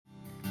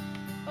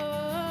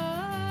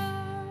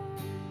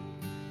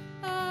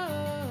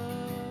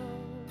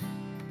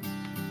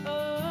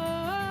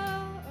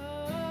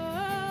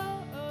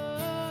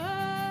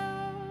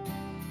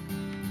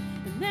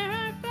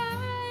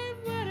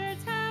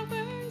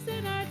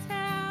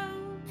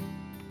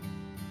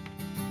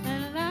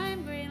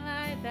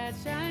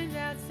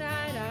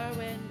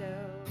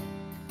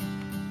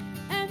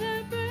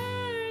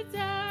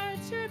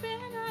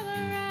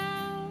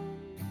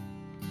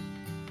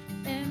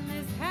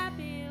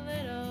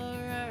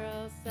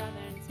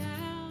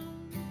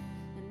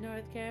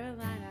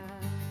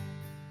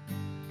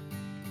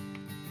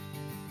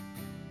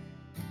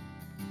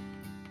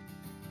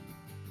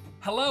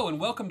Hello and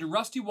welcome to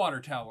Rusty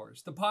Water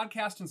Towers, the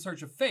podcast in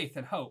search of faith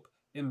and hope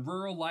in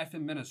rural life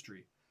and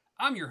ministry.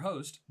 I'm your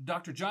host,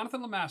 Dr.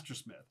 Jonathan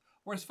Lemaster-Smith,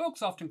 or as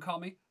folks often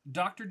call me,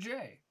 Dr.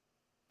 J.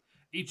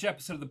 Each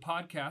episode of the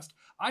podcast,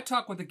 I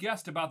talk with a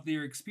guest about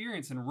their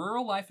experience in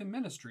rural life and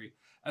ministry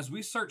as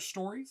we search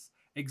stories,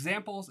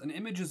 examples, and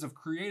images of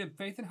creative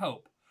faith and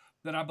hope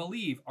that I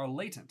believe are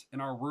latent in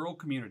our rural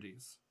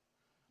communities.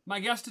 My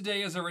guest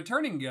today is a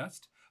returning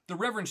guest, the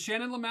Reverend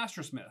Shannon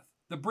Lemaster-Smith,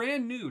 the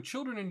brand new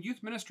Children and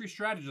Youth Ministry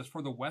Strategist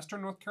for the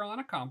Western North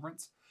Carolina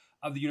Conference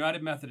of the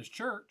United Methodist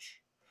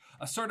Church,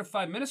 a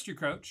certified ministry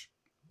coach,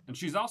 and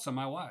she's also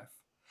my wife.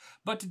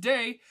 But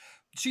today,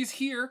 she's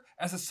here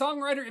as a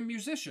songwriter and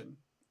musician.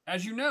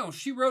 As you know,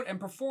 she wrote and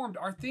performed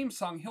our theme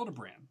song,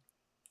 Hildebrand.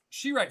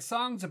 She writes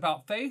songs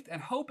about faith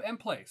and hope and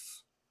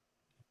place.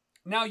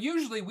 Now,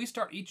 usually we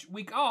start each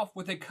week off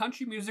with a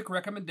country music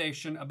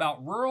recommendation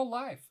about rural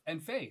life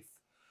and faith.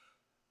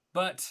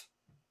 But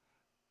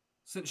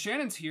since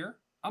Shannon's here,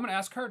 I'm going to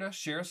ask her to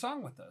share a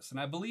song with us, and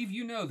I believe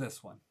you know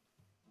this one.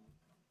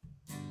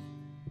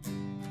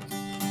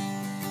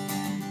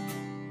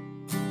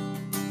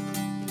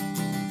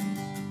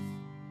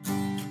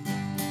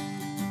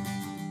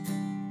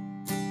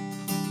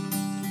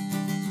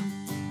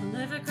 I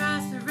live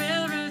across the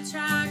railroad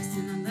tracks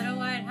in a little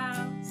white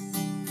house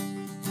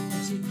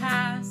that you'd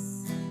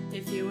pass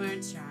if you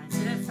weren't trying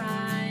to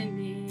find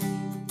me.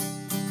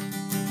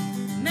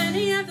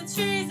 Many of the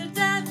trees are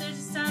dead, they're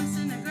just stumps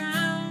in the ground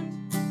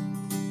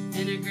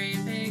in a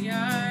great big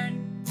yard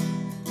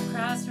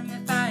across from the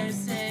fire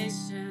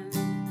station.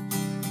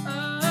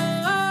 Oh,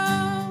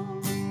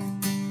 oh,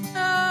 oh,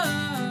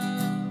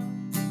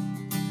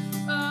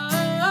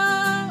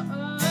 oh,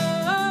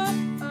 oh,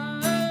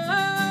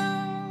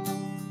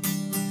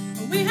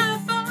 oh. We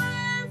have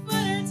 5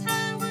 water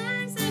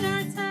towers in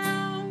our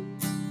town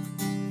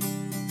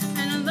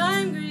and a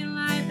lime green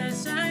light that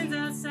shines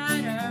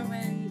outside our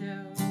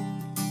window.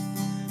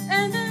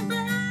 And the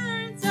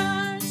birds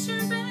are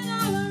chirping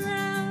all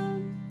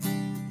around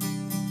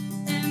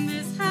in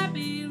this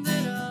happy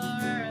little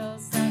rural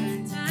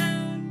southern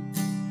town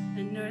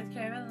in North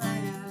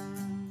Carolina.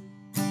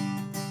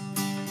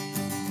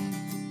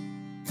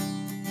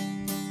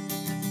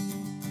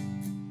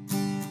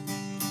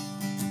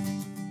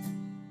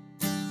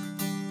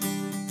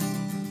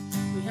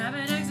 We have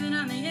an exit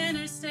on the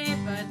interstate,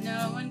 but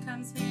no one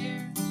comes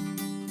here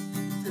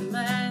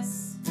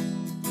unless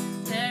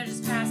they're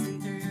just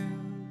passing through.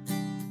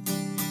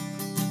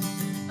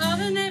 All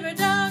the neighbor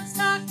dogs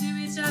talk to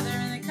each other,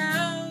 and the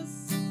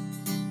cows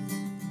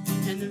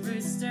and the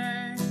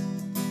rooster,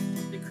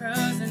 the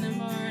crows in the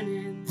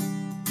morning.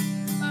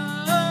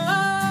 Oh,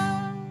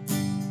 oh,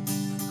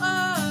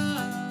 oh,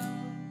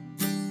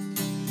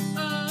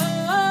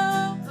 oh,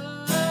 oh,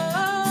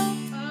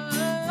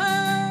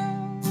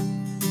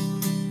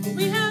 oh.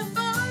 We have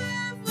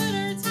 5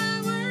 water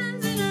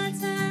towers in our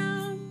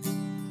town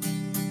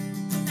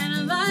and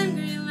a lime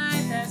green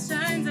light that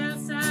shines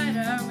outside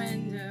our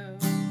window.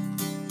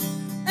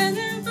 And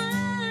the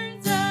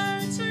birds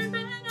are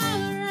chirping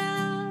all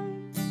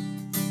around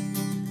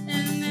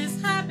in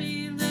this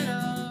happy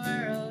little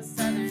rural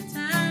southern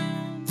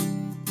town.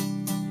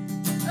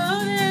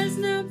 Oh, there's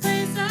no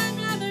place I'd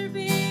rather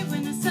be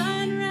when the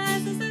sun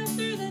rises up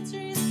through the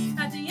trees.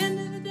 At the end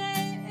of the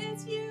day,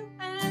 it's you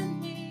and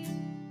me.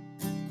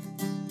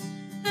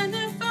 And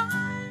the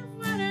 5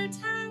 water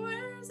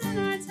towers in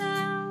our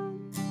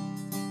town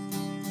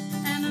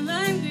and the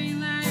lime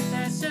green light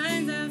that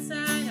shines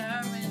outside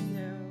our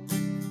window.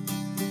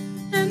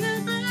 And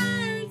the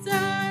birds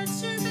are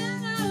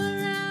chirping all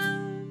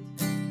around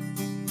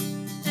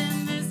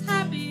in this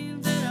happy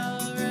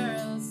little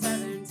rural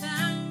southern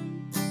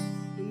town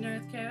in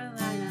North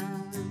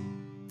Carolina.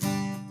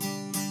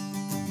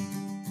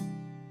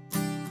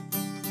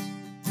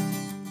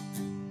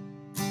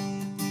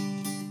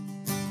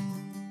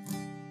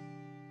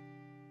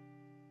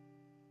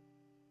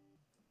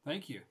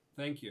 Thank you.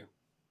 Thank you.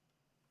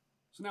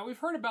 So now we've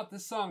heard about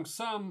this song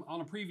some on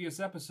a previous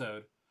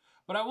episode,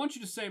 but I want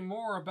you to say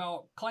more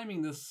about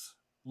claiming this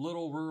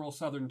little rural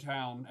southern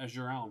town as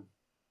your own.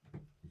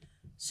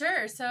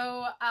 Sure.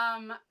 So,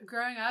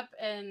 growing up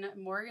in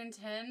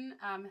Morganton,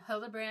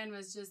 Hildebrand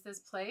was just this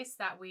place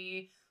that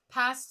we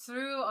passed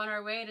through on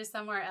our way to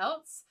somewhere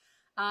else.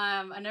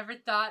 I never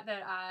thought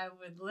that I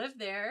would live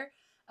there.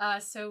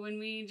 So when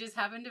we just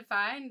happened to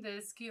find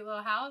this cute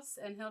little house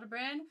in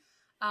Hildebrand,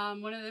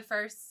 one of the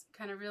first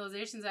kind of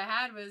realizations I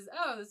had was,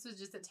 oh, this was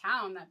just a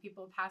town that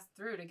people passed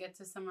through to get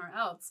to somewhere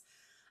else.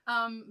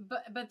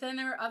 But then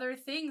there were other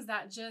things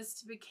that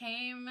just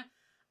became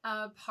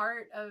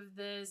part of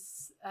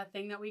this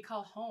thing that we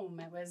call home.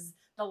 It was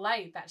the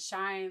light that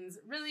shines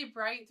really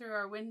bright through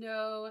our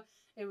window.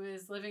 It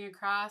was living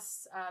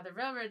across the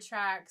railroad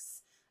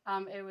tracks.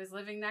 It was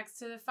living next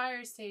to the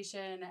fire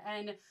station.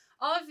 And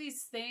all of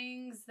these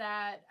things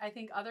that I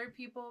think other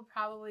people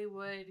probably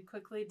would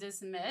quickly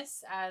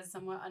dismiss as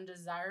somewhat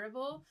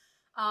undesirable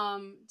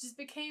just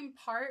became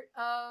part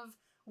of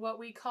what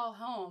we call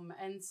home.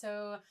 And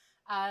so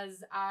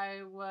as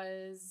I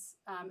was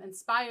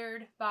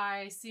inspired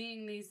by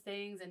seeing these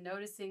things and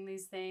noticing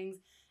these things,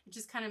 it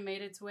just kind of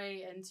made its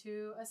way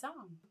into a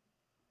song.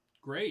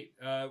 Great.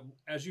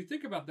 As you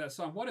think about that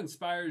song, what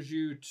inspires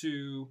you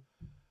to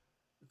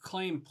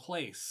claim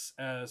place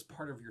as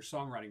part of your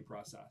songwriting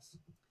process?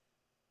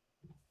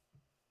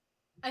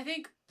 I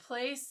think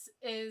place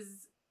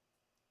is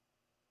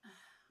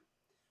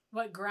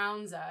what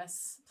grounds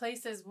us.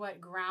 Place is what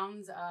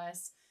grounds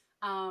us.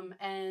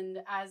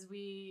 And as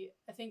we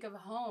think of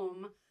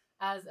home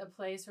as a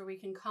place where we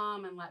can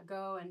come and let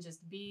go and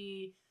just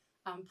be,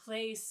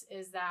 place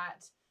is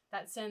that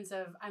sense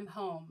of I'm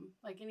home.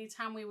 Like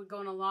anytime we would go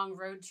on a long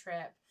road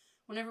trip,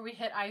 whenever we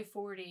hit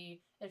I-40,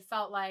 it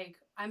felt like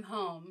I'm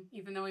home,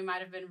 even though we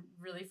might have been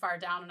really far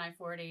down on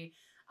I-40.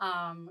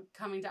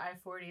 Coming to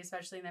I-40,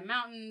 especially in the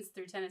mountains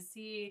through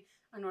Tennessee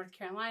or North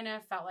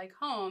Carolina, felt like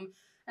home.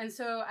 And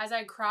so as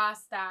I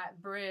crossed that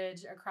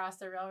bridge across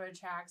the railroad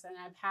tracks and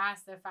I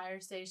passed the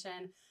fire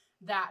station,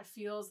 that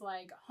feels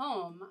like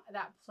home,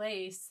 that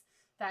place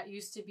that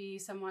used to be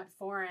somewhat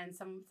foreign,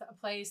 a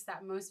place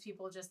that most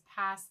people just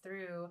pass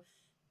through,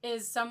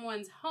 is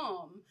someone's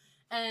home.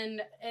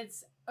 And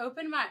it's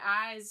opened my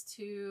eyes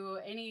to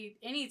any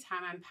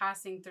time I'm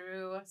passing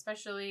through,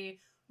 especially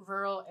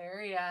rural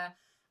area.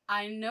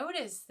 I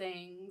notice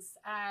things.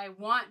 I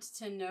want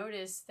to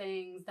notice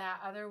things that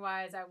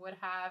otherwise I would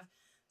have.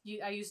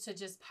 I used to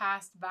just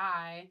pass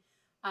by.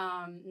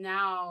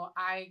 Now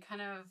I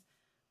kind of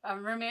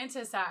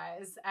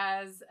romanticize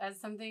as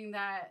something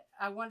that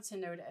I want to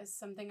notice,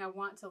 something I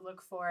want to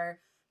look for,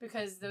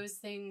 because those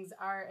things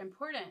are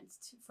important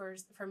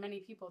for many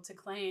people to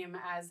claim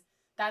as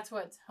that's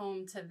what's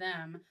home to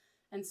them.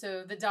 And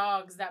so the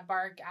dogs that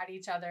bark at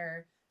each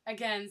other,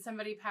 again,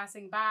 somebody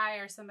passing by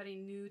or somebody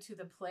new to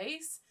the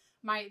place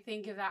might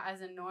think of that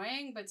as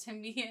annoying, but to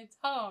me it's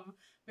home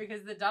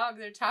because the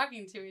dogs are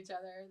talking to each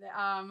other.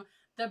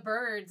 The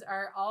birds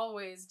are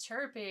always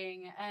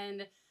chirping,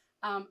 and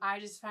I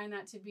just find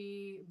that to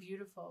be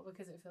beautiful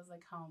because it feels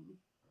like home.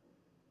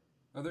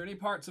 Are there any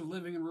parts of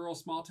living in rural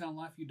small town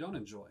life you don't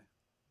enjoy?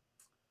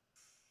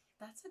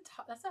 That's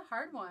a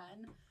hard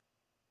one.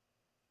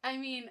 I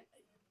mean,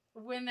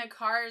 when the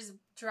cars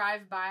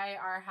drive by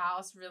our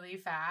house really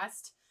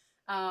fast,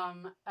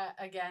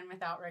 again,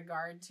 without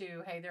regard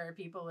to, hey, there are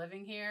people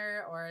living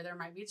here, or there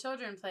might be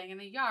children playing in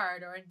the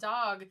yard, or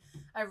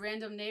a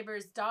random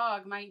neighbor's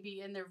dog might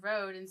be in the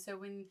road. And so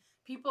when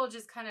people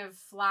just kind of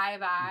fly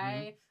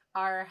by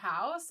our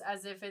house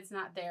as if it's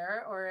not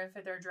there, or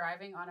if they're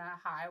driving on a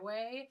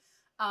highway,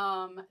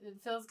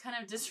 it feels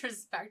kind of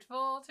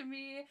disrespectful to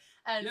me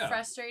and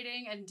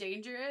frustrating and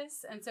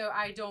dangerous. And so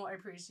I don't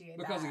appreciate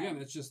that. Because again,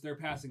 it's just they're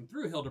passing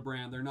through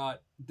Hildebrand. They're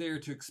not there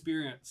to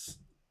experience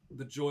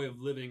the joy of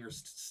living or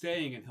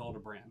staying in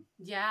Hildebrand.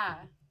 Yeah,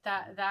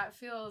 that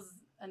feels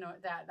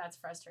annoying. That's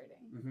frustrating.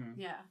 Mm-hmm.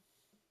 Yeah.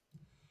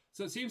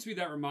 So it seems to be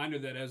that reminder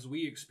that as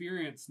we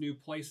experience new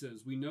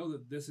places, we know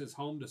that this is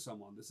home to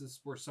someone. This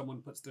is where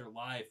someone puts their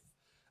life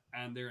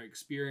and their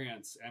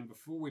experience. And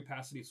before we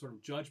pass any sort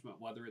of judgment,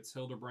 whether it's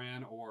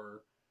Hildebrand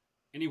or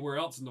anywhere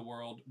else in the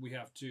world, we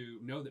have to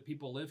know that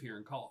people live here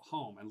and call it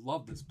home and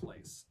love this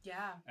place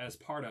as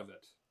part of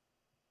it.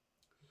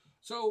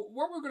 So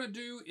what we're going to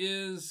do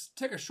is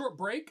take a short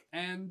break,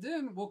 and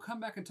then we'll come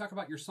back and talk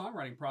about your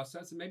songwriting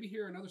process and maybe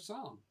hear another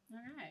song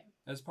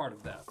as part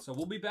of that. So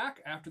we'll be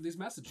back after these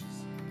messages.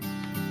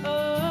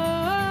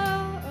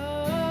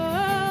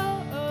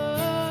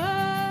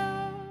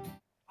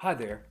 Hi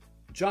there,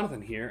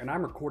 Jonathan here, and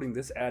I'm recording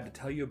this ad to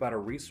tell you about a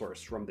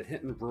resource from the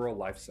Hinton Rural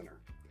Life Center.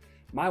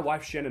 My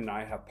wife Shannon and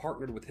I have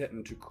partnered with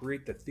Hinton to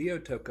create the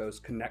Theotokos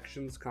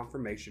Connections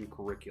Confirmation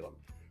Curriculum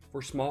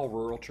for small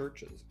rural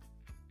churches.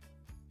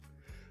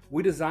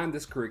 We designed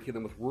this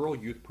curriculum with rural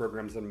youth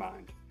programs in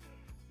mind,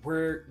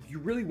 where you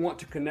really want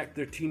to connect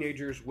their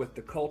teenagers with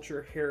the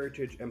culture,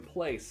 heritage, and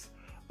place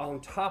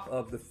on top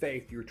of the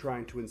faith you're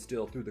trying to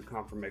instill through the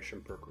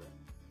confirmation program.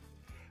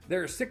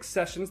 There are 6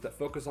 sessions that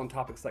focus on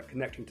topics like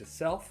connecting to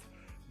self,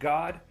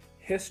 God,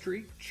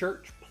 history,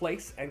 church,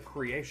 place, and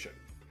creation.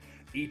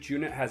 Each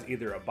unit has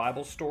either a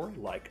Bible story,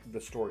 like the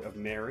story of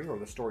Mary or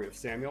the story of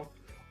Samuel,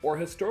 or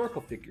a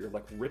historical figure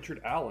like Richard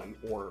Allen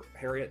or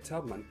Harriet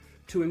Tubman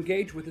to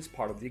engage with as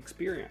part of the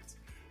experience.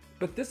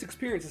 But this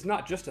experience is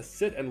not just a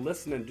sit and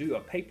listen and do a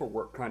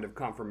paperwork kind of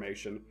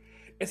confirmation.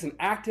 It's an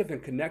active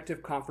and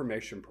connective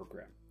confirmation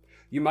program.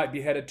 You might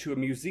be headed to a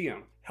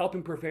museum,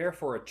 helping prepare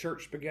for a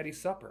church spaghetti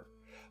supper,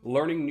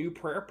 learning new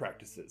prayer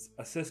practices,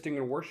 assisting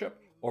in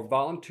worship, or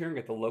volunteering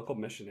at the local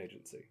mission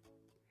agency.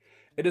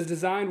 It is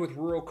designed with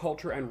rural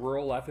culture and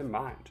rural life in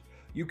mind.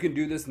 You can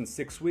do this in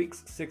 6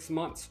 weeks, 6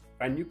 months,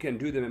 and you can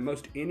do them in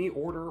most any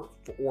order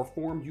or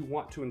form you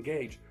want to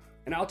engage.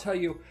 And I'll tell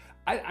you,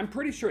 I'm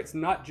pretty sure it's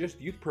not just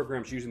youth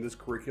programs using this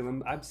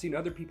curriculum. I've seen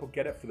other people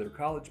get it for their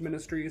college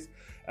ministries,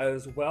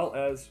 as well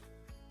as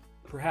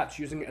perhaps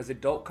using it as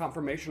adult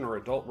confirmation or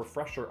adult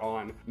refresher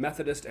on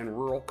Methodist and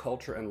rural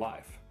culture and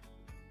life.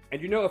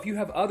 And if you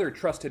have other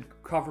trusted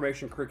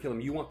confirmation curriculum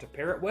you want to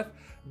pair it with,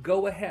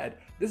 go ahead.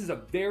 This is a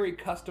very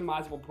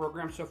customizable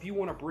program, so if you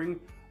want to bring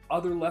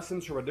other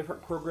lessons from a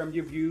different program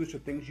you've used or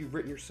things you've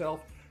written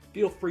yourself,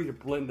 feel free to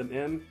blend them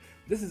in.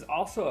 This is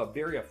also a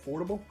very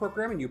affordable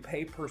program, and you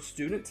pay per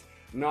student,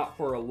 not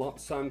for a lump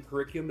sum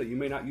curriculum that you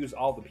may not use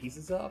all the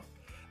pieces of,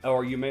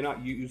 or you may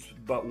not use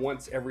but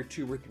once every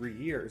 2 or 3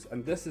 years.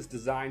 And this is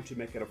designed to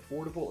make it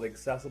affordable and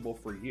accessible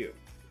for you.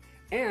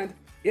 And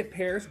it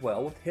pairs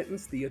well with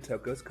Hinton's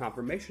Theotokos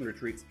confirmation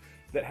retreats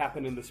that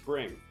happen in the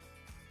spring.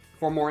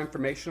 For more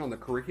information on the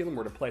curriculum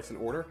or to place an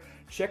order,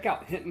 check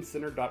out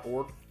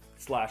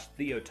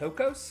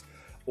hintoncenter.org/Theotokos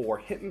or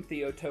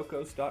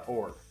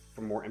hintontheotokos.org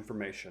for more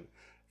information.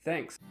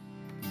 Thanks.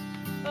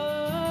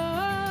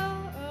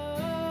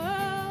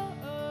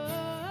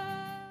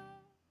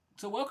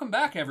 So welcome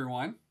back,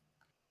 everyone.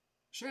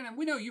 Shannon,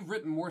 we know you've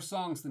written more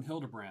songs than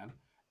Hildebrand,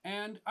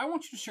 and I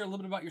want you to share a little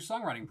bit about your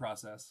songwriting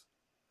process.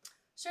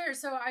 Sure.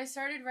 So I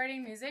started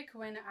writing music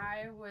when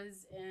I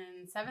was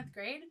in 7th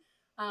grade,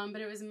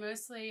 but it was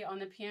mostly on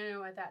the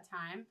piano at that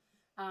time.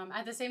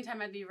 At the same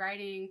time, I'd be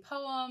writing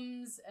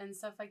poems and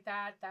stuff like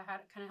that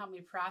had kind of helped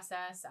me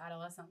process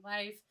adolescent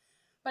life.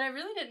 But I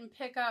really didn't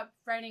pick up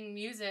writing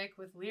music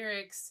with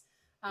lyrics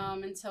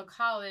until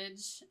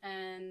college,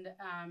 and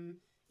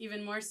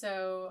even more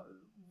so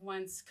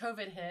once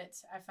COVID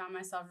hit, I found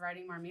myself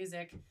writing more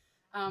music.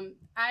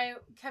 I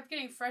kept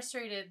getting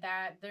frustrated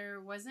that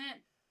there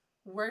wasn't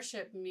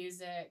worship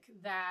music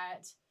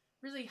that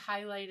really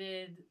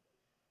highlighted,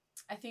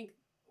 I think,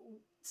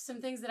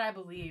 some things that I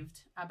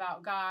believed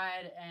about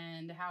God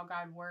and how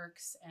God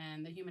works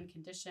and the human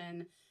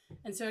condition.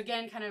 And so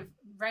again, kind of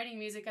writing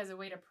music as a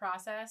way to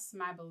process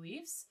my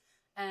beliefs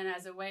and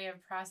as a way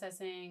of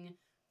processing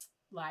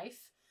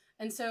life.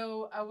 And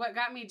so what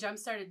got me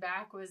jump-started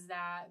back was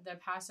that the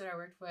pastor I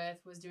worked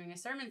with was doing a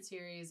sermon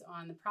series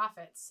on the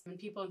prophets and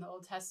people in the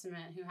Old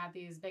Testament who had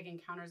these big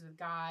encounters with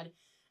God.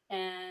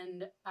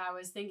 And I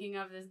was thinking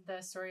of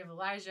the story of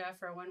Elijah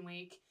for 1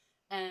 week,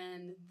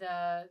 and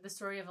the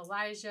story of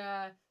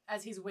Elijah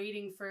as he's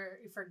waiting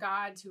for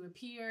God to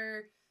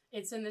appear.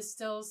 It's in the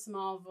still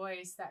small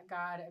voice that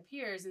God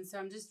appears. And so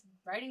I'm just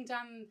writing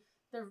down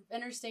the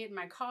interstate in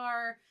my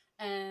car,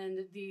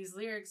 and these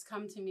lyrics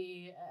come to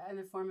me in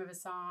the form of a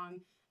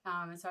song.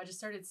 And so I just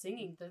started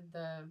singing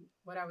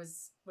what I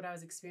was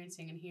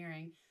experiencing and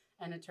hearing,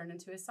 and it turned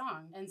into a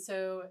song. And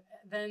so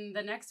then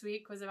the next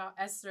week was about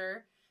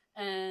Esther,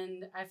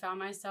 and I found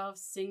myself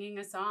singing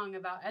a song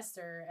about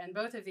Esther. And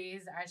both of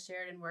these I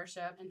shared in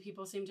worship, and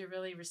people seemed to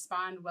really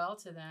respond well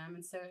to them.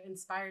 And so it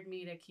inspired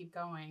me to keep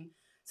going.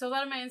 So a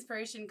lot of my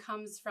inspiration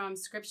comes from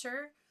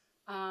scripture,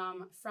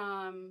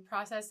 from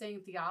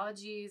processing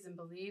theologies and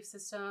belief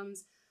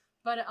systems,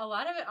 but a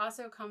lot of it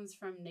also comes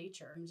from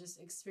nature. I'm just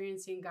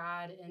experiencing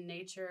God in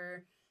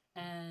nature,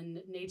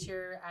 and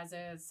nature as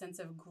a sense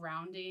of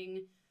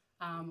grounding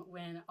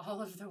when all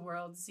of the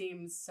world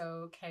seems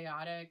so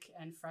chaotic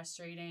and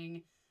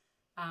frustrating.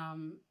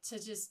 To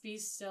just be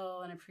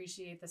still and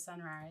appreciate the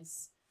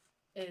sunrise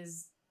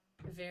is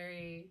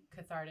very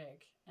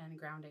cathartic and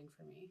grounding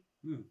for me.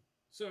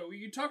 So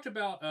you talked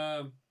about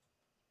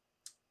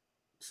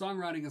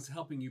songwriting as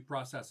helping you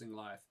processing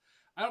life.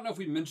 I don't know if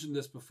we mentioned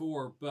this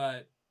before,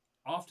 but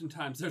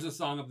oftentimes there's a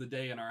song of the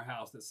day in our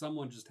house that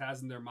someone just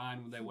has in their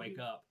mind when they wake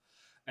up.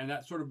 And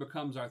that sort of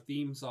becomes our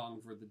theme song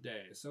for the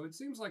day. So it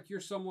seems like you're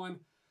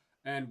someone,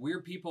 and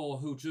we're people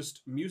who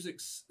just music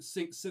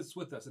sits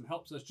with us and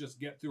helps us just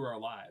get through our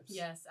lives.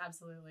 Yes,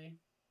 absolutely.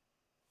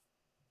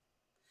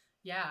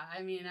 Yeah,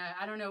 I mean,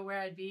 I don't know where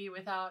I'd be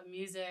without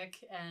music,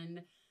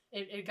 and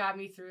it got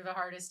me through the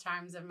hardest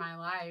times of my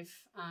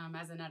life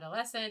as an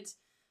adolescent,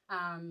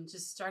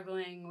 just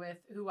struggling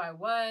with who I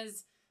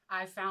was.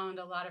 I found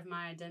a lot of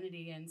my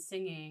identity in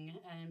singing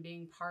and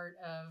being part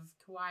of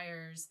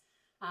choirs,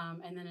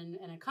 and then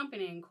in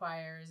accompanying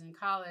choirs in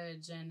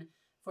college, and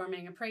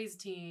forming a praise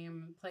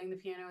team. Playing the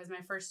piano was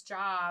my first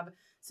job.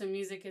 So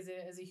music is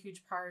a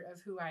huge part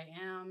of who I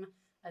am.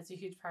 It's a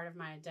huge part of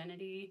my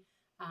identity,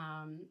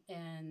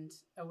 and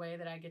a way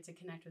that I get to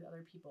connect with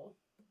other people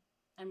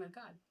and with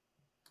God.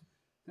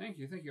 Thank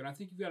you. And I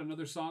think you've got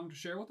another song to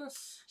share with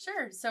us.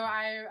 Sure. So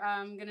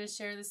I'm going to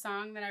share the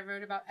song that I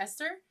wrote about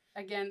Esther.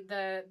 Again,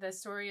 the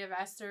story of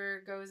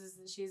Esther goes is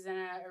that she's in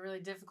a really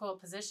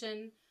difficult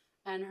position,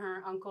 and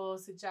her uncle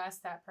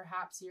suggests that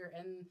perhaps you're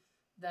in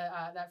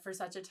that for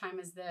such a time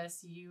as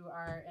this, you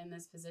are in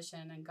this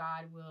position and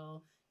God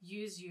will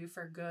use you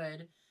for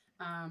good.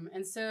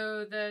 And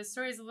so the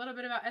story is a little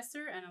bit about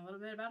Esther and a little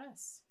bit about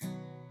us.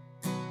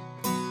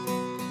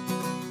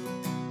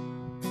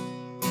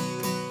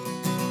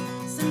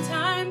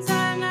 Sometimes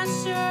I'm not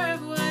sure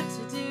of what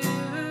to do,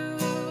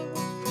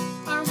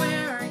 or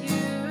where are you?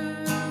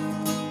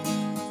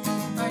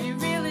 Are you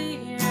really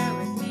here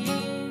with me?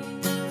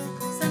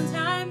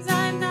 Sometimes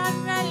I'm not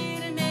ready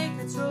to make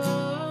a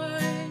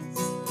choice.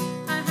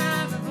 I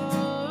have a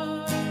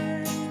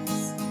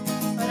voice,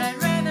 but I'd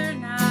rather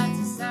not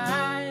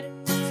decide.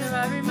 So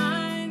I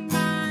remind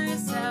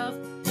myself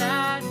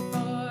that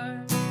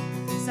for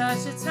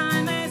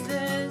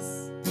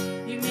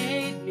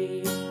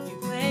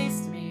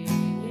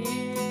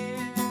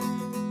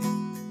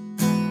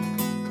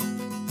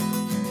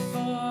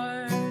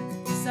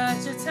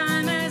a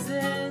time as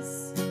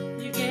this,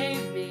 you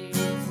gave me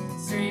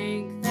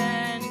strength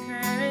and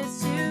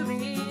courage to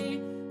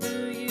be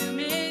who you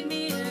made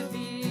me to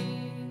be.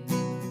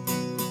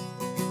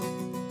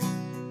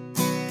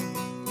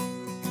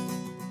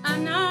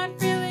 I'm not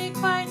really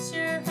quite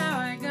sure how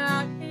I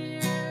got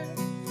here.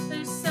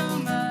 There's so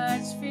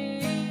much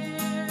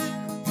fear.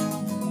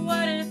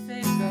 What if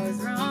it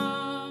goes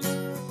wrong?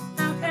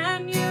 How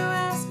can you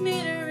ask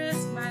me to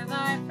risk my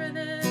life for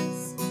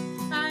this?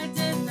 I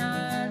did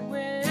not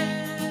wish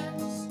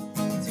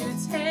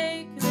to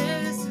take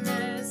this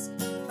risk,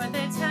 but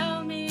they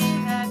tell me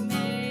that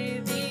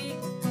maybe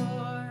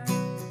for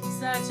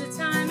such a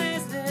time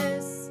as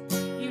this,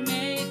 you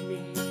made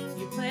me,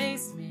 you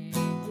placed me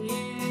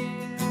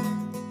here.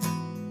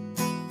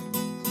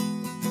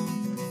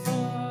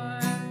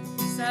 For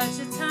such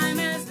a time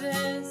as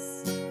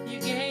this, you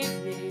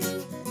gave me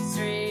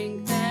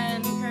strength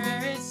and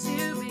courage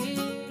to be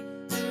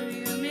who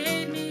you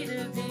made me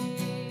to be.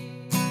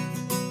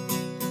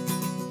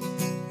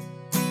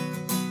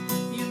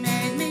 You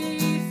made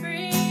me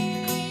free,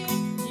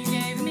 you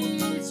gave me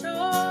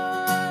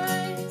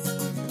choice.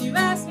 You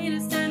asked me to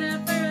stand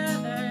up for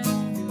others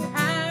who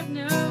have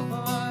no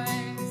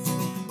voice.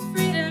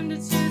 Freedom to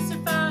choose to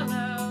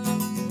follow,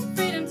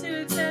 freedom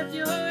to accept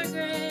your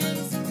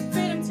grace,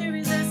 freedom to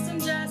resist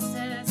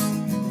injustice,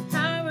 the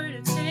power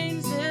to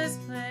change this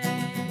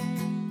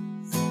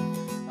place.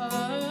 Oh,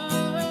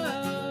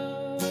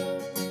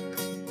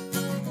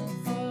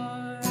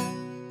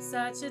 for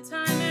such a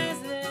time as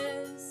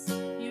this,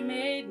 you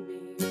made me,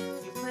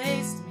 you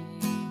placed me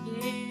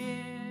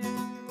here.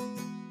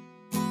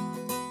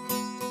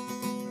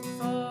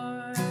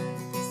 For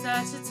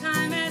such a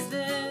time as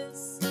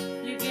this,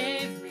 you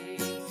gave me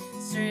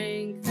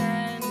strength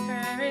and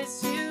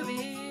courage to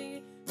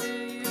be who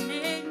you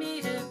made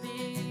me to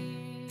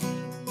be.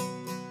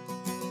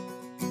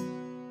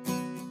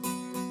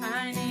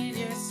 I need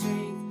your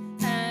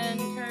strength and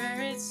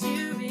courage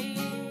to be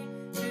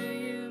who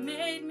you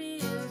made me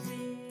to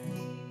be.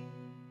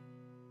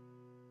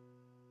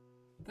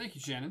 Thank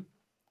you, Shannon.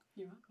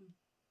 You're welcome.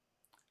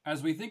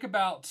 As we think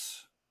about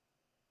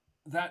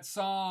that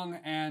song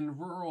and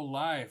rural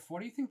life, what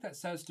do you think that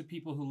says to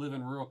people who live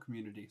in rural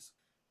communities?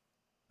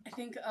 I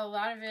think a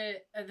lot of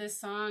it, this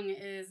song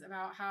is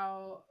about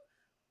how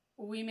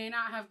we may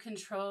not have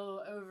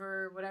control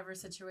over whatever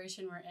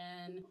situation we're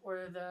in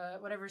or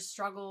whatever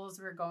struggles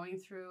we're going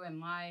through in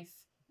life.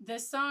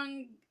 This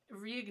song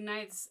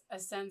reignites a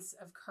sense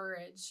of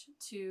courage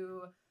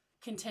to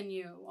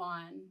continue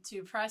on,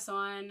 to press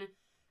on,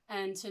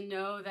 and to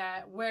know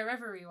that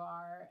wherever we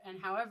are and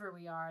however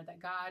we are, that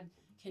God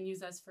can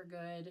use us for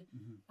good.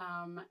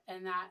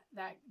 And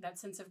that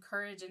sense of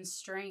courage and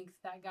strength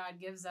that God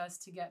gives us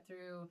to get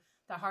through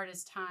the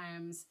hardest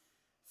times,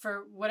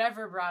 for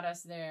whatever brought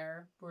us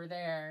there, we're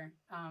there,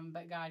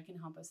 but God can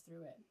help us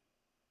through it.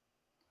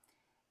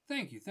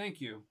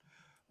 Thank you.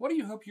 What do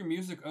you hope your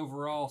music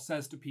overall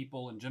says to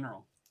people in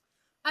general?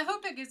 I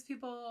hope it gives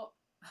people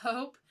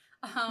hope.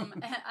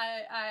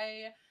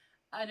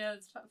 I know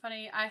it's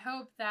funny. I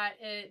hope that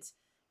it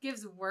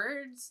gives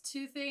words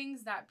to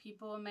things that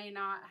people may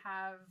not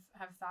have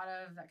thought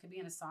of that could be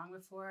in a song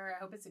before. I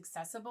hope it's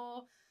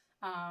accessible.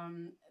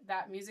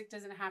 That music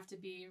doesn't have to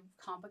be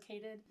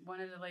complicated.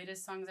 One of the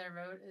latest songs I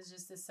wrote is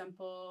just a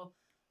simple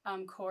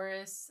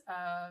chorus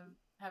of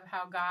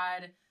how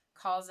God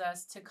calls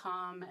us to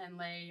come and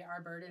lay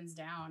our burdens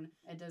down.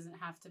 It doesn't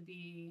have to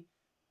be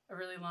a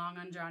really long,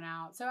 undrawn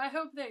out. So I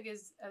hope that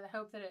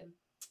it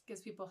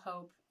gives people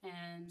hope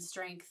and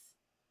strength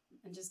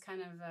and just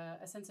kind of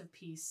a sense of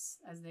peace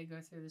as they go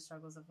through the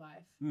struggles of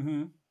life.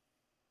 Mm-hmm.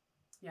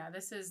 Yeah,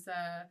 this is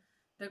the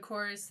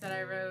chorus that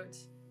I wrote.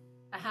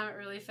 I haven't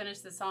really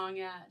finished the song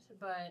yet,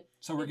 but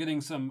so we're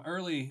getting some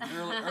early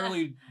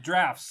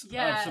drafts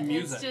of some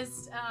music.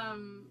 It's just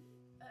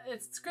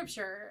it's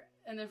scripture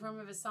in the form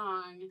of a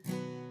song,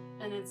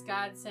 and it's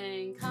God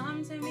saying,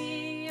 "Come to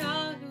me,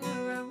 all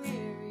who are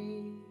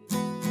weary.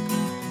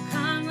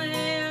 Come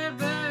lay your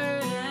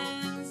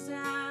burdens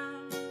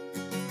down.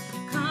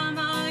 Come,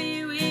 all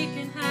you weak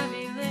and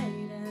heavy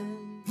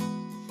laden,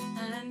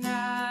 and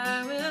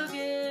I will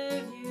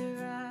give you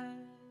rest.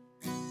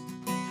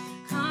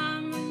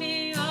 Come with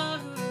me, all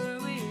who are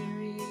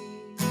weary.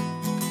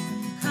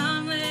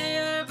 Come lay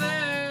your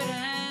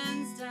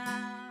burdens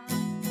down.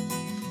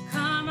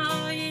 Come,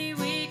 all ye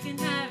weak and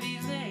heavy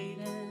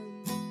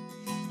laden,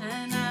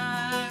 and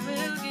I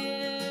will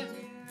give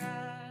you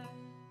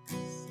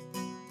rest."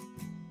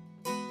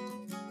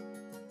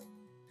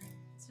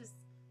 It's just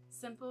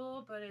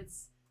simple, but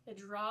it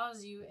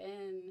draws you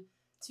in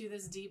to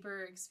this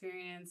deeper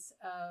experience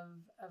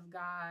of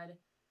God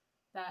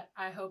that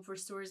I hope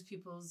restores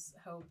people's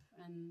hope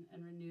and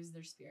renews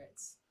their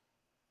spirits.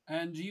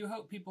 And do you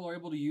hope people are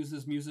able to use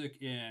this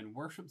music in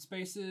worship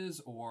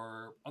spaces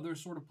or other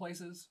sort of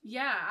places?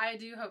 Yeah, I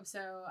do hope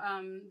so.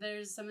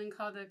 There's something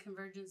called the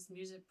Convergence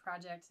Music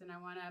Project, and I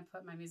want to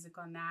put my music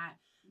on that.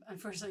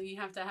 Unfortunately, you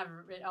have to have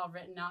it all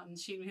written out in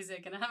sheet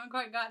music, and I haven't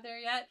quite got there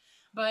yet.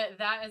 But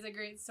that is a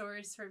great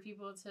source for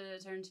people to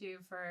turn to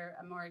for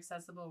a more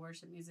accessible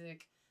worship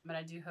music. But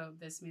I do hope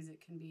this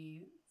music can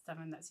be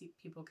something that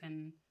people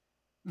can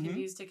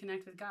use to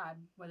connect with God,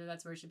 whether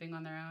that's worshiping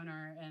on their own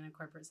or in a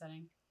corporate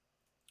setting.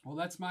 Well,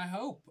 that's my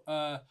hope.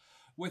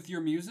 With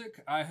your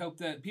music, I hope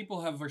that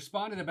people have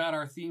responded about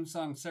our theme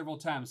song several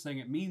times, saying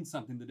it means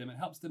something to them. It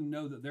helps them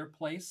know that their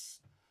place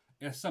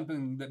is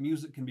something that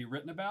music can be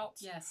written about.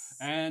 Yes.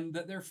 And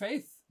that their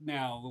faith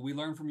now, we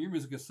learn from your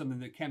music, is something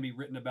that can be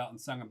written about and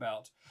sung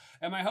about.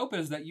 And my hope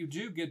is that you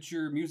do get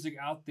your music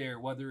out there,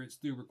 whether it's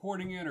through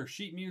recording it or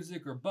sheet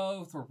music or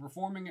both or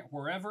performing it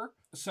wherever.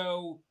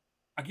 So,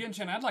 again,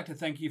 Jen, I'd like to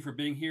thank you for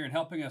being here and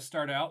helping us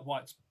start out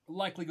what's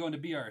likely going to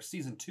be our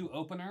season 2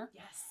 opener.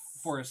 Yes.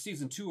 For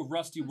season 2 of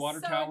Rusty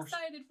Water so Towers. So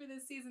excited for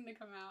this season to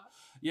come out.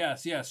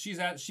 Yes.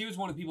 She was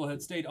one of the people that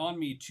had stayed on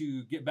me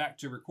to get back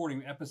to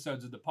recording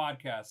episodes of the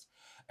podcast.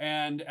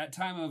 And at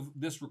time of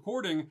this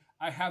recording,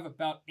 I have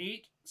about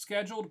 8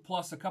 scheduled,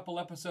 plus a couple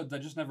episodes I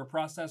just never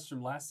processed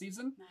from last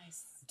season.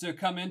 Nice. To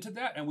come into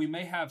that. And we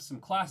may have some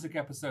classic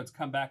episodes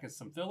come back as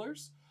some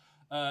fillers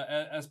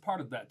as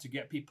part of that to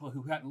get people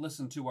who hadn't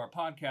listened to our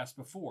podcast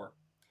before.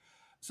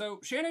 So,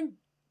 Shannon,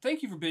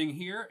 thank you for being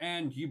here,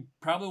 and you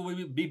probably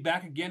will be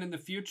back again in the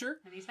future.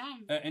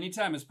 Anytime.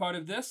 Anytime as part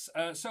of this.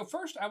 So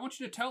first, I want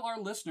you to tell our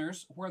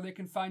listeners where they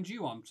can find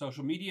you on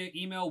social media,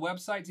 email,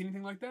 websites,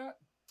 anything like that.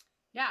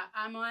 Yeah,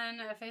 I'm on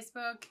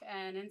Facebook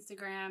and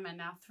Instagram and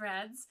now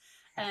Threads,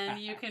 and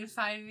you can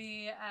find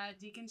me at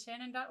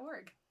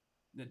deaconshannon.org.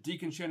 At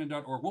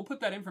deaconshannon.org. We'll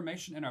put that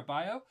information in our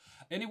bio.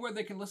 Anywhere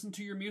they can listen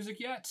to your music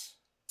yet?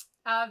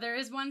 There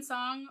is one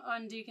song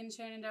on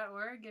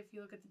deaconshannon.org if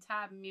you look at the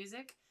tab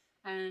Music.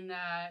 And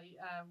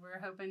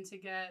we're hoping to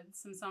get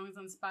some songs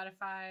on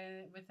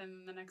Spotify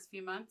within the next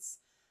few months.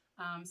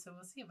 So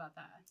we'll see about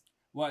that.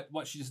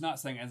 What she's not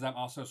saying is I'm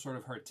also sort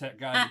of her tech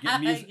guy to get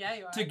music yeah,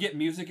 you are. to get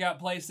music out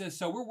places.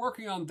 So we're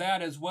working on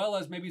that, as well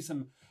as maybe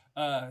some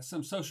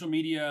social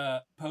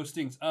media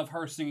postings of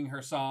her singing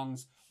her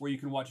songs where you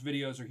can watch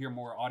videos or hear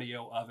more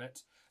audio of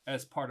it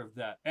as part of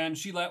that. And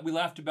we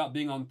laughed about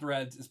being on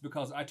Threads. It's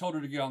because I told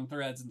her to get on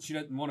Threads and she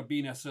doesn't want to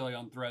be necessarily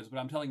on Threads, but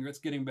I'm telling you, it's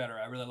getting better.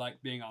 I really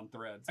like being on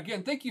Threads.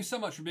 Again, thank you so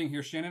much for being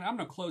here, Shannon. I'm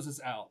going to close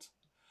this out.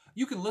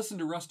 You can listen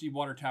to Rusty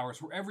Water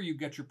Towers wherever you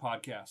get your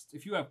podcasts.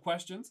 If you have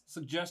questions,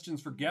 suggestions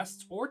for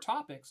guests or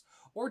topics,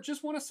 or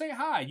just want to say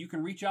hi, you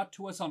can reach out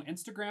to us on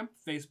Instagram,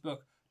 Facebook,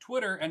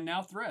 Twitter, and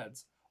now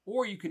Threads.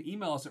 Or you can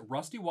email us at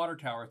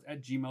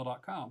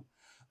rustywatertowers@gmail.com.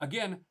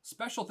 Again,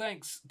 special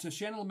thanks to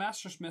Shannon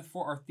Mastersmith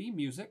for our theme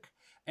music.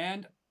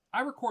 And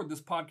I record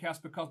this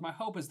podcast because my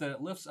hope is that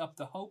it lifts up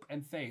the hope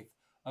and faith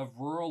of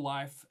rural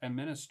life and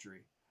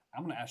ministry.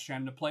 I'm going to ask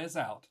Shannon to play us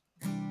out.